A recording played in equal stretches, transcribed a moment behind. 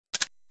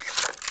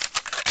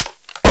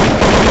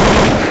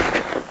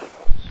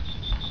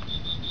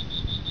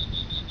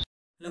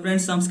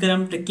Friends,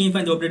 Samskaram, Teching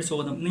and Operates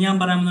for them. Niam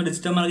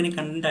digital marketing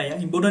content,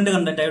 important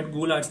content,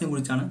 Google Ads in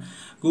Gurchana,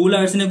 Google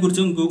Ads in a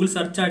Gurchum, Google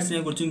Search Ads in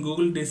a Gurchum,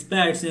 Google Display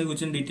Ads in a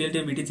Gurchum detailed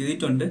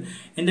video in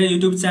the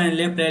YouTube channel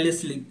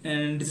playlist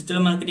and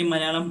digital marketing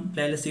malayalam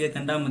playlist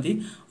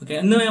Kandamati. Okay,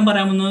 and the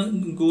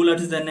Google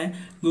Ads than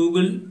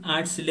Google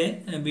Ads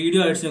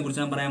video ads in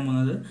Gurcham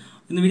Paramana.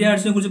 In the video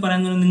ads in Gurchapara,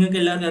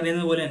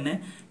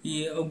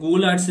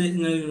 Google Ads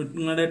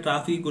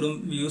traffic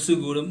good, views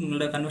good,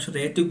 conversion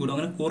rate good,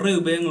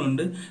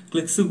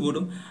 clicks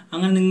good,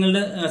 and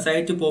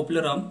site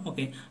popular.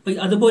 Okay, but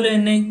other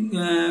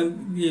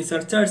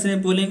search ads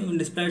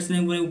display ads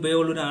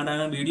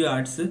video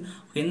ads.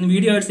 In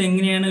video ads,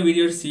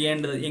 video see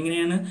and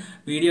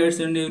video ads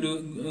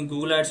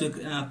Google Ads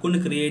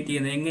create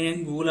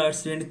Google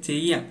Ads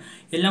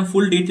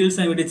full details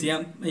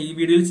video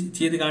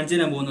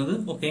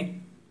okay.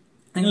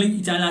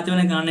 You channel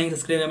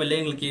subscribe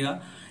click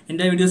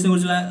videos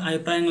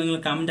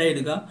comment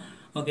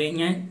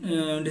okay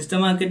digital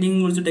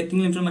marketing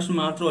technical information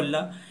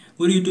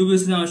YouTube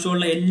show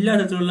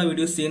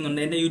videos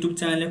YouTube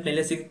channel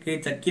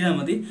playlist check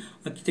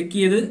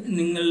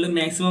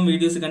maximum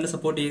videos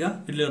support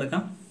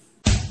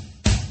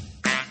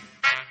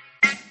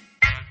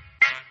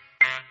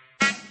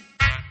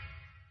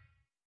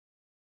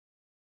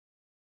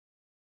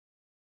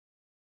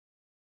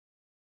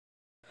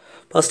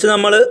First, we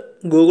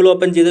Google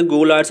open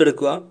Google Ads.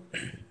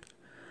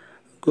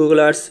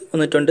 Google Ads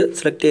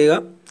select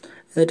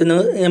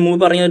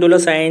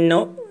sign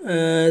now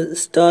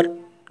start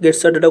get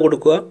started.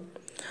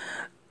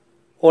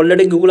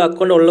 Already Google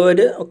account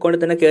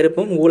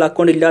Google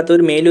account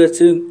mail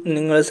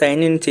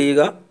sign in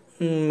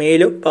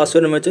mail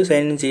password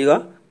sign in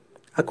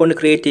account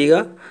create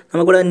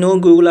no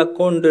Google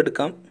account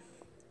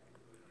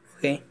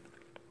okay.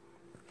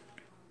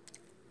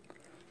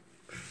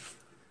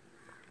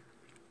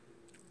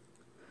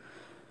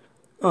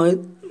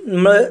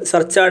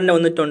 Search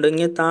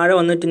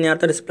ad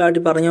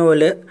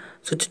display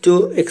switch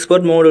to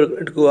export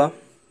mode.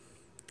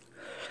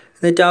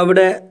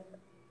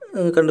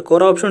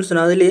 Core options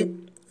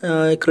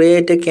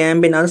create a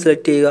campaign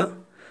select video.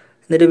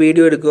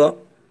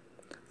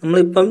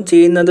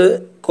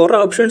 Core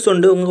options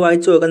on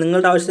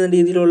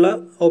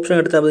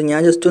option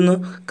just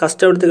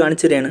custom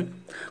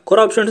core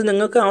options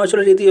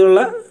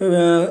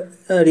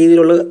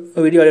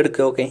video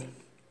okay.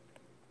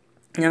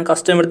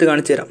 Customer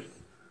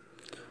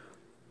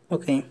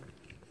okay.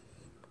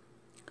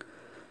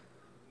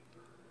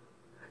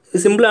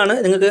 It's simple.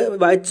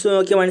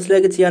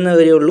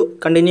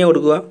 Continue.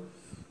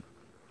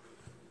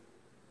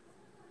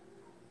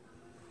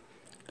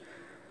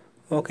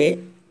 Okay.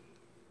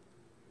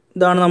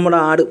 That's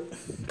our ad.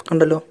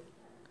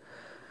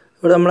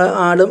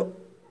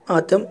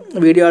 Add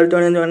video edit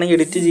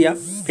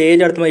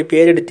page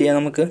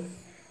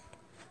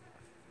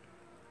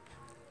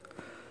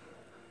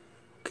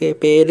okay,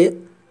 page.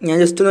 I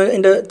just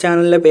in the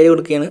channel page.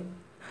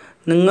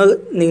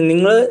 Website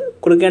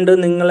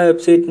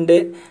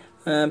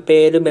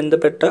page bend the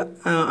peta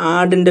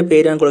ad in the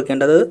page and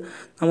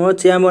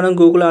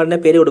Google ad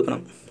page.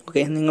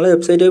 Okay,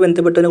 website bend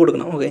the button.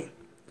 Okay,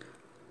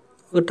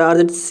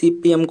 target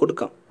CPM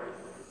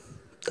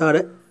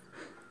target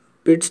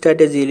bid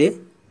strategy.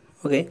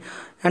 Okay,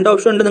 and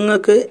option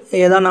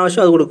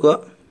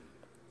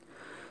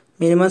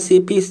minimum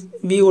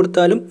CPV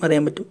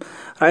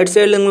right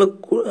side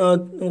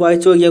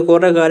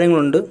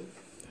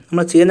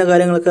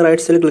right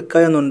side click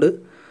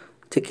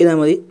check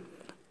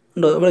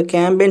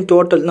campaign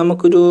total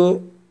namakku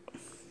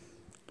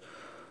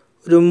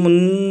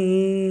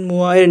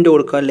 3000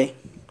 കൊടുക്കാല്ലേ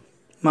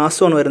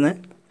മാസമാണ് വരുന്നത്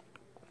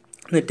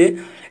എന്നിട്ട്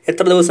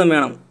എത്ര ദിവസം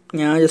വേണം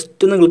ഞാൻ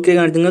just ഒന്ന് click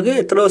ചെയ്ത് നിങ്ങൾക്ക്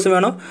എത്ര ദിവസം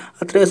വേണോ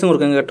അത്ര ദിവസം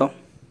കൊടുക്കണം കേട്ടോ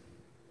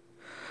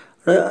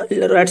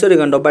റൈറ്റ് സൈഡ്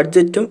കണ്ടോ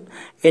ബഡ്ജറ്റും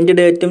എൻഡ്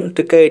ഡേറ്റും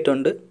ടിക്ക്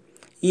ആയിട്ടുണ്ട്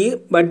ഈ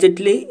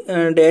ബഡ്ജറ്റിൽ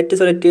ഡേറ്റ്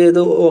സെലക്ട്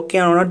ചെയ്ത് ഓക്കേ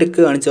ആണോ ടിക്ക്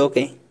കാണിച്ചോ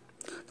ഓക്കേ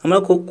നമ്മൾ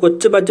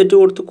കൊച്ചു ബഡ്ജറ്റ്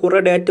കൊടുത്ത് കുറേ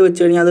ഡേറ്റ്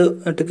വെച്ച് കഴിഞ്ഞാൽ അത്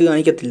ടിക്ക്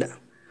കാണിക്കത്തില്ല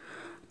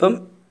അപ്പം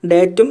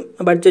ഡേറ്റും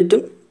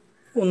ബഡ്ജറ്റും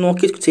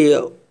നോക്കി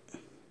ചെയ്യുക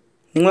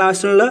നിങ്ങൾ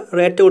ആവശ്യമുള്ള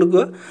റേറ്റ്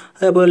കൊടുക്കുക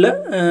അതേപോലെ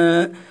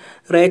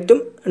റേറ്റും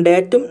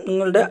ഡേറ്റും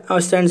നിങ്ങളുടെ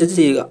ആവശ്യത്തിനനുസരിച്ച്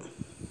ചെയ്യുക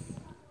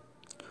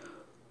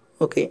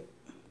ഓക്കേ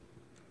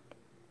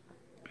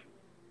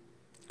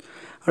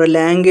അവിടെ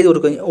ലാംഗ്വേജ്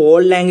കൊടുക്കുക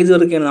ഓൾ ലാംഗ്വേജ്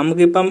കൊടുക്കുകയാണ്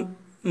നമുക്കിപ്പം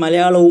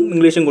മലയാളവും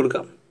ഇംഗ്ലീഷും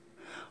കൊടുക്കാം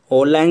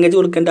ഓൾ ലാംഗ്വേജ്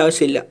കൊടുക്കേണ്ട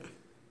ആവശ്യമില്ല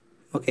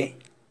ഓക്കെ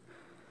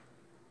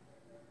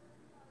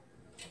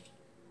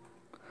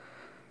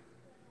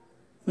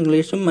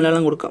ഇംഗ്ലീഷും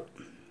മലയാളം കൊടുക്കാം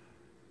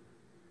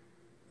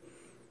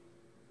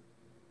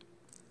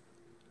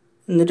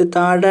എന്നിട്ട്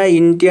താഴെ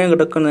ഇന്ത്യ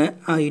കിടക്കുന്നത്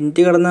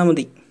ഇന്ത്യ കിടന്നാൽ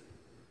മതി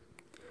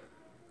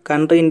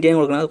കൺട്രി ഇന്ത്യ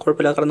കൊടുക്കണം അത്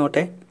കുഴപ്പമില്ല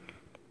കിടന്നോട്ടെ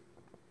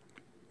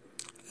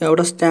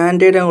അവിടെ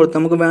സ്റ്റാൻഡേർഡ് കൊടുത്ത്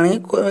നമുക്ക്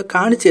വേണമെങ്കിൽ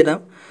കാണിച്ചു തരാം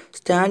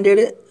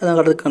സ്റ്റാൻഡേർഡ് അതാണ്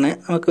കിടക്കുന്നത്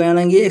നമുക്ക്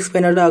വേണമെങ്കിൽ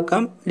എക്സ്പാൻഡ്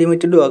ആക്കാം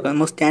ലിമിറ്റഡും ആക്കാം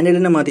നമുക്ക് സ്റ്റാൻഡേർഡ്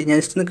തന്നെ മതി ഞാൻ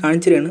ജസ്റ്റ് ഒന്ന്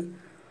കാണിച്ചു തരാണ്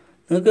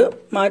നിങ്ങൾക്ക്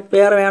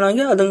വേറെ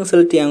വേണമെങ്കിൽ അതങ്ങ്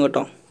സെലക്ട് ചെയ്യാം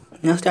കേട്ടോ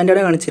ഞാൻ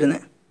സ്റ്റാൻഡേർഡ്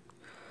കാണിച്ചിരുന്നത്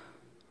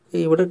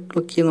ഇവിടെ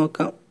ക്ലിക്ക് ചെയ്ത്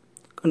നോക്കാം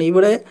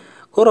ഇവിടെ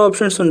കുറേ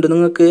ഓപ്ഷൻസ് ഉണ്ട്.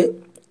 നിങ്ങൾക്ക്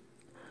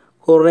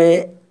കുറേ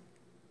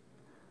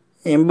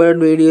എംബേഡ്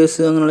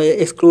വീഡിയോസ് അങ്ങനെ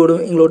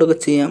ഇൻക്ലൂഡൊക്കെ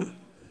ചെയ്യാം.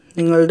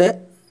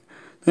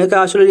 നിങ്ങൾക്ക്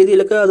ആവശ്യമുള്ള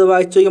രീതിയിലൊക്കെ അത്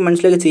വായിച്ച് നോക്കി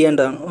മനസ്സിലാക്കി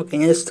ചെയ്യേണ്ടതാണ്. ഓക്കെ,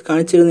 ഞാൻ ജസ്റ്റ്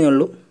കാണിച്ചിരുന്നേ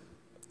ഉള്ളൂ.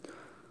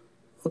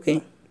 ഓക്കെ,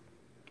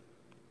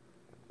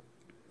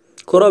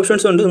 കുറേ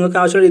ഓപ്ഷൻസ് ഉണ്ട്. നിങ്ങൾക്ക്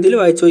ആവശ്യമുള്ള രീതിയിൽ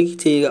വായിച്ച് നോക്കി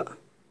ചെയ്യുക.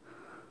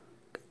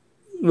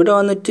 ഇവിടെ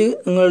വന്നിട്ട്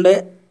നിങ്ങളുടെ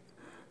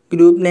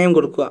ഗ്രൂപ്പ് നെയിം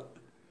കൊടുക്കുക.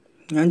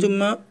 ഞാൻ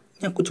ചുമ്മാ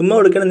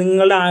കൊടുക്കണം.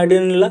 നിങ്ങളുടെ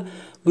ആഡിനുള്ള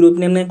ഗ്രൂപ്പ്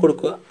നെയിം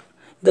കൊടുക്കുക.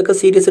 ഇതൊക്കെ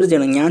സീരിയസ് ആയിട്ട്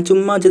ചെയ്യണം. ഞാൻ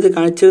ചുമ്മാ ചെയ്ത്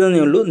കാണിച്ചിരുന്നേ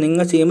ഉള്ളൂ.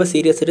 നിങ്ങൾ ചെയ്യുമ്പോൾ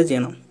സീരിയസ് ആയിട്ട്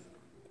ചെയ്യണം.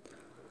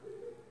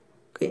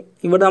 ഓക്കെ,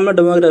 ഇവിടെ നമ്മുടെ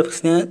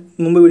ഡെമോഗ്രാഫിക്സ് ഞാൻ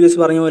മുമ്പ് വീഡിയോസ്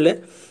പറഞ്ഞ പോലെ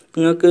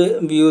നിങ്ങൾക്ക്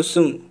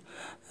വ്യൂസും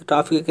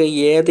ട്രാഫിക്കൊക്കെ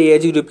ഏത്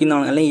ഏജ് ഗ്രൂപ്പിൽ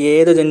നിന്നാണ്, അല്ലെങ്കിൽ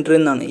ഏത് ജെൻഡറിൽ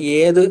നിന്നാണ്,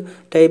 ഏത്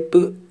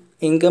ടൈപ്പ്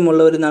ഇൻകം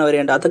ഉള്ളവരിൽ നിന്നാണ്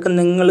വരേണ്ടത്, അതൊക്കെ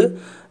നിങ്ങൾ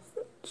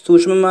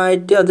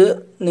സൂക്ഷ്മമായിട്ട് അത്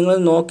നിങ്ങൾ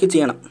നോക്കി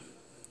ചെയ്യണം.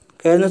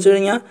 കാര്യം എന്ന് വെച്ച്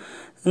കഴിഞ്ഞാൽ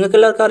നിങ്ങൾക്ക്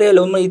എല്ലാവർക്കും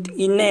അറിയാമല്ലോ,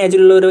 ഇന്ന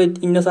ഏജിലുള്ളവർ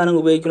ഇന്ന സാധനം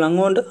ഉപയോഗിക്കണം.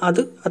 അതുകൊണ്ട്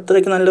അത്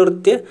അത്രയ്ക്ക് നല്ല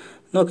വൃത്തി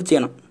നോക്കി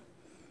ചെയ്യണം.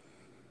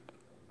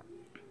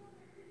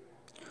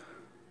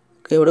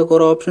 ഓക്കെ, ഇവിടെ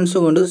കുറേ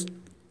ഓപ്ഷൻസും ഉണ്ട്.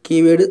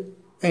 Keyword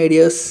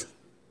ideas.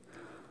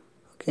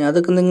 ഓക്കെ,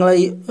 അതൊക്കെ നിങ്ങളെ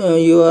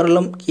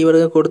URL-ഉം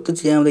കീവേഡൊക്കെ കൊടുത്ത്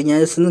ചെയ്യാൻ മതി. ഞാൻ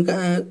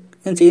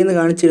ചെയ്യുന്നത്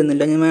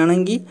കാണിച്ചിരുന്നില്ല. ഞാൻ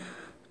വേണമെങ്കിൽ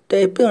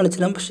ടൈപ്പ്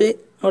കാണിച്ചിടാം, പക്ഷേ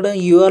അവിടെ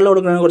URL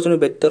കൊടുക്കുകയാണെങ്കിൽ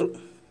കുറച്ചുകൂടി ബെറ്റർ.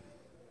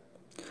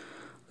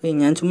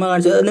 ഞാൻ ചുമ്മാ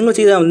കാണിച്ചത് നിങ്ങൾ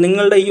ചെയ്താൽ മതി.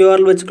 നിങ്ങളുടെ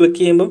URL വെച്ച് ക്ലിക്ക്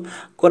ചെയ്യുമ്പം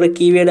കുറേ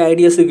കീവേഡ്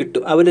ഐഡിയാസ്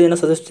കിട്ടും. അവർ തന്നെ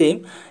സജസ്റ്റ് ചെയ്യും.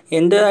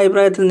 എൻ്റെ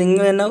അഭിപ്രായത്തിൽ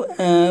നിങ്ങൾ തന്നെ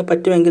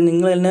പറ്റുമെങ്കിൽ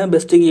നിങ്ങൾ തന്നെ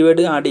ബെസ്റ്റ്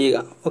കീവേഡ് ആഡ്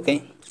ചെയ്യുക. ഓക്കെ,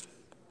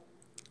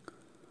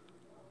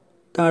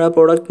 താഴെ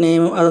പ്രോഡക്റ്റ്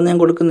നെയിം അതൊന്നും ഞാൻ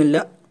കൊടുക്കുന്നില്ല.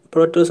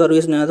 പ്രൊഡക്റ്റ്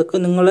സർവീസ് നെയിം അതൊക്കെ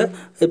നിങ്ങളെ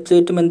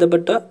വെബ്സൈറ്റ്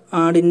ബന്ധപ്പെട്ട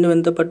ആഡിന്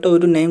ബന്ധപ്പെട്ട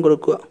ഒരു നെയിം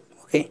കൊടുക്കുക.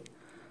 ഓക്കെ,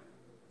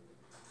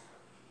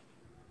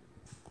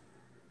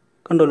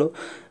 കണ്ടല്ലോ.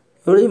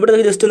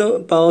 ഇവിടെ ജസ്റ്റ് ഒന്ന്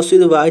പാസ്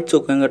ചെയ്ത് വായിച്ച്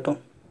നോക്കാം കേട്ടോ.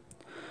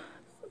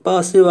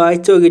 പാസ്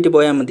വായിച്ച് നോക്കിയിട്ട്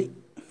പോയാൽ മതി.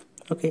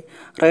 ഓക്കെ,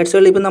 റൈറ്റ്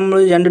സൈഡിൽ ഇപ്പോൾ നമ്മൾ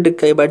 2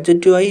 ടിക്കായി,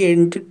 ബഡ്ജറ്റുമായി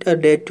എൻഡ്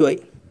ഡേറ്റുമായി.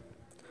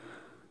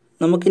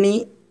 നമുക്കിനി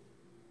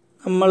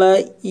നമ്മളെ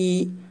ഈ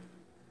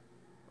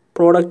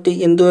പ്രോഡക്റ്റ്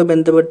എന്തുമായി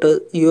ബന്ധപ്പെട്ട്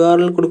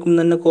URL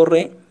കൊടുക്കുമ്പോൾ തന്നെ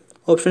കുറേ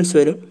ഓപ്ഷൻസ്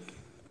വരും.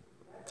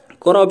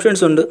 കുറേ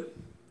ഓപ്ഷൻസ് ഉണ്ട്.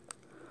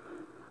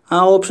 ആ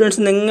ഓപ്ഷൻസ്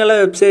നിങ്ങളെ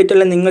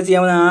വെബ്സൈറ്റിൽ നിങ്ങൾ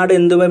ചെയ്യാവുന്ന ആഡ്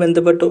എന്തുമായി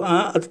ബന്ധപ്പെട്ടു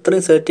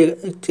അത്രയും സെലക്ട്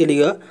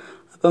ചെയ്യുക.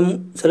 അപ്പം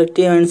സെലക്ട്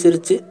ചെയ്യാൻ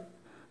അനുസരിച്ച്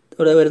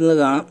ഇവിടെ വരുന്നത്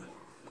കാണാം.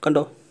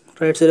 കണ്ടോ,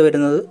 റൈറ്റ് സൈഡ്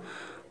വരുന്നത്.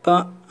 അപ്പോൾ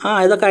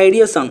ഇതൊക്കെ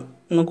ഐഡിയാസാണ്.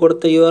 നമ്മൾ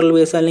കൊടുത്ത URL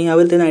ബേസ് അല്ലെങ്കിൽ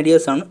അവർ തരുന്ന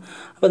ഐഡിയാസാണ്.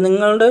 അപ്പോൾ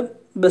നിങ്ങളുടെ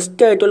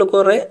ബെസ്റ്റ് ആയിട്ടുള്ള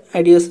കുറേ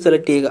ഐഡിയാസ്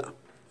സെലക്ട് ചെയ്യുക.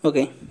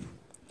 ഓക്കെ,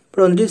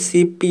 ഇപ്പോൾ വന്നിട്ട്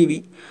CPV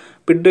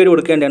ബിഡ് റേറ്റ്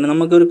കൊടുക്കേണ്ടതാണ്.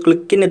 നമുക്കൊരു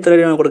ക്ലിക്കിന് എത്ര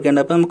രൂപയാണ്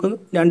കൊടുക്കേണ്ടത്. അപ്പോൾ നമുക്ക്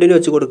 2 രൂപ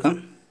വെച്ച് കൊടുക്കാം.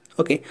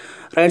 ഓക്കെ,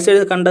 റൈറ്റ്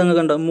സൈഡ് കണ്ടോ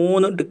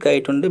 3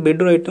 ടിക്കായിട്ടുണ്ട്.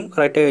 ബിഡ് റേറ്റും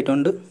കറക്റ്റ്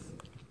ആയിട്ടുണ്ട്.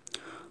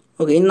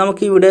 ഓക്കെ, ഇനി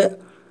നമുക്കിവിടെ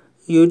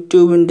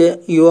യൂട്യൂബിൻ്റെ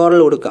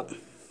URL കൊടുക്കാം.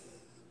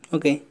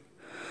 ഓക്കെ,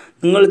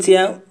 നിങ്ങൾ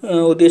ചെയ്യാൻ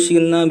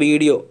ഉദ്ദേശിക്കുന്ന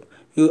വീഡിയോ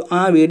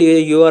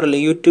URL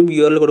യൂട്യൂബ്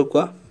URL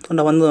കൊടുക്കുക.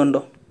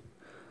 വന്നതുണ്ടോ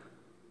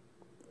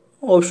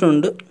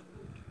ഓപ്ഷനുണ്ട്.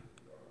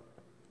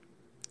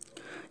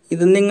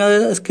 ഇത് നിങ്ങൾ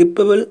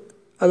സ്കിപ്പബിൾ,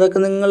 അതൊക്കെ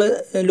നിങ്ങൾ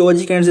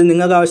ലോജിക്ക് അനുസരിച്ച്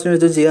നിങ്ങൾക്ക്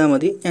ആവശ്യത്തിനനുസരിച്ച് ചെയ്താൽ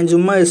മതി. ഞാൻ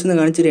ചുമ്മാ ജസ്റ്റ്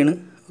കാണിച്ചിട്ടാണ്.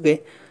 ഓക്കെ,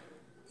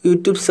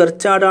 യൂട്യൂബ്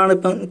സെർച്ച് ആഡാണ്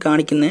ഇപ്പം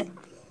കാണിക്കുന്നത്.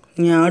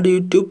 ഞാൻ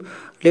യൂട്യൂബ്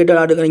റിലേറ്റഡ്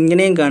ആഡ്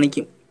ഇങ്ങനെയും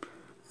കാണിക്കും.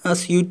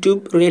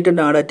 യൂട്യൂബ്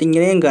റിലേറ്റഡ് ആഡായിട്ട്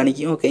ഇങ്ങനെയും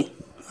കാണിക്കും. ഓക്കെ,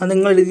 അത്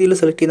നിങ്ങളുടെ രീതിയിൽ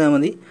സെലക്ട് ചെയ്താൽ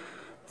മതി.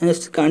 ഞാൻ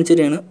ജസ്റ്റ്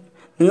കാണിച്ചിട്ടാണ്.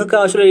 നിങ്ങൾക്ക്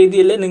ആവശ്യമുള്ള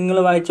രീതിയിൽ നിങ്ങൾ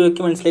വായിച്ച്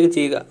നോക്കി മനസ്സിലാക്കി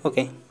ചെയ്യുക.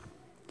 ഓക്കെ,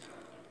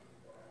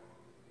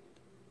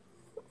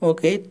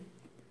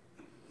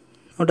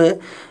 അവിടെ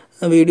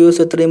വീഡിയോസ്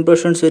എത്ര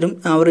ഇംപ്രഷൻസ് വരും,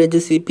 ആവറേജ്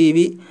CPV,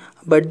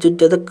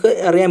 ബഡ്ജറ്റ്, അതൊക്കെ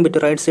അറിയാൻ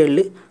പറ്റും റൈറ്റ് സൈഡിൽ.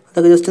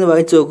 അതൊക്കെ ജസ്റ്റ് ഒന്ന്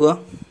വായിച്ച് നോക്കുക.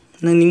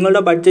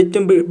 നിങ്ങളുടെ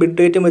ബഡ്ജറ്റും ബിഡ്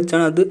റേറ്റും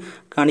വെച്ചാണ് അത്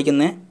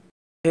കാണിക്കുന്നത്.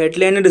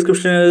 ഹെഡ്ലൈനും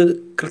ഡിസ്ക്രിപ്ഷനും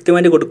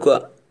കൃത്യമായിട്ട് കൊടുക്കുക.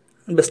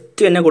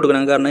 ബെസ്റ്റ് തന്നെ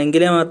കൊടുക്കണം. കാരണം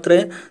എങ്കിലേ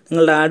മാത്രമേ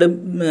നിങ്ങളുടെ ആഡ്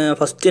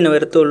ഫസ്റ്റ് തന്നെ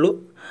വരത്തുള്ളൂ,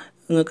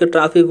 നിങ്ങൾക്ക്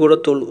ട്രാഫിക്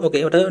കൂടത്തുള്ളൂ. ഓക്കെ,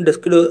 ഇവിടെ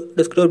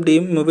ഡെസ്ക്ടോപ്പ്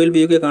വ്യൂയും മൊബൈൽ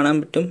വ്യൂ ഒക്കെ കാണാൻ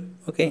പറ്റും.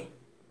 ഓക്കെ,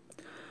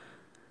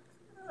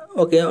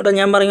 അവിടെ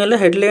ഞാൻ പറഞ്ഞ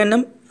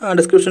ഹെഡ്ലൈനും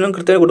ഡിസ്ക്രിപ്ഷനും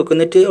കൃത്യമായി കൊടുക്കും.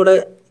 എന്നിട്ട് ഇവിടെ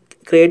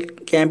ക്രിയേറ്റ്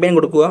ക്യാമ്പയിൻ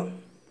കൊടുക്കുക.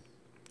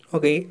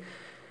 ഓക്കെ,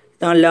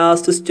 ഇതാണ്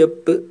ലാസ്റ്റ്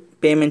സ്റ്റെപ്പ്.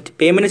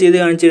 പേയ്മെൻറ്റ് ചെയ്ത്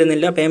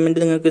കാണിച്ചിരുന്നില്ല. പേയ്മെൻറ്റ്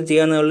നിങ്ങൾക്ക്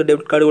ചെയ്യാവുന്ന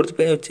ഡെബിറ്റ് കാർഡ്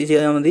കൊടുത്ത്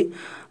ചെയ്താൽ മതി.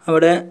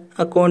 അവിടെ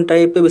അക്കൗണ്ട്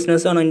ടൈപ്പ്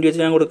ബിസിനസ് ആണോ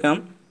ഇൻഡിവിജ്വൽ ഞാൻ കൊടുക്കാം.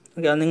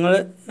 ഓക്കെ, അത് നിങ്ങൾ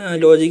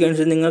ലോജിക്ക്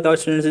അനുസരിച്ച് നിങ്ങൾക്ക്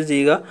ആവശ്യമനുസരിച്ച്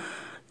ചെയ്യുക.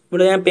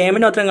 ഇവിടെ ഞാൻ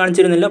പേയ്മെൻറ്റ് മാത്രം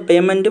കാണിച്ചിരുന്നില്ല.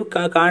 പേയ്മെൻറ്റ്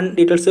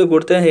ഡീറ്റെയിൽസ്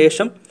കൊടുത്തതിന്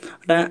ശേഷം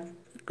അവിടെ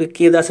ക്ലിക്ക്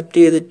ചെയ്ത്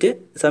അക്സെപ്റ്റ് ചെയ്തിട്ട്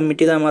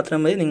സബ്മിറ്റ് ചെയ്താൽ മാത്രം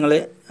മതി. നിങ്ങൾ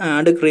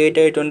ആഡ്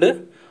ക്രിയേറ്റ് ആയിട്ടുണ്ട്.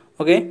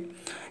 ഓക്കെ,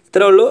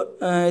 ഇത്രേ ഉള്ളൂ.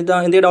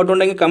 എന്തെങ്കിലും ഡൗട്ട്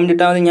ഉണ്ടെങ്കിൽ കമൻറ്റ്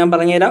ഇട്ടാൽ മതി, ഞാൻ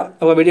പറഞ്ഞുതരാം.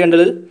 അപ്പോൾ വീഡിയോ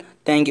കണ്ടതിൽ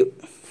താങ്ക് യു.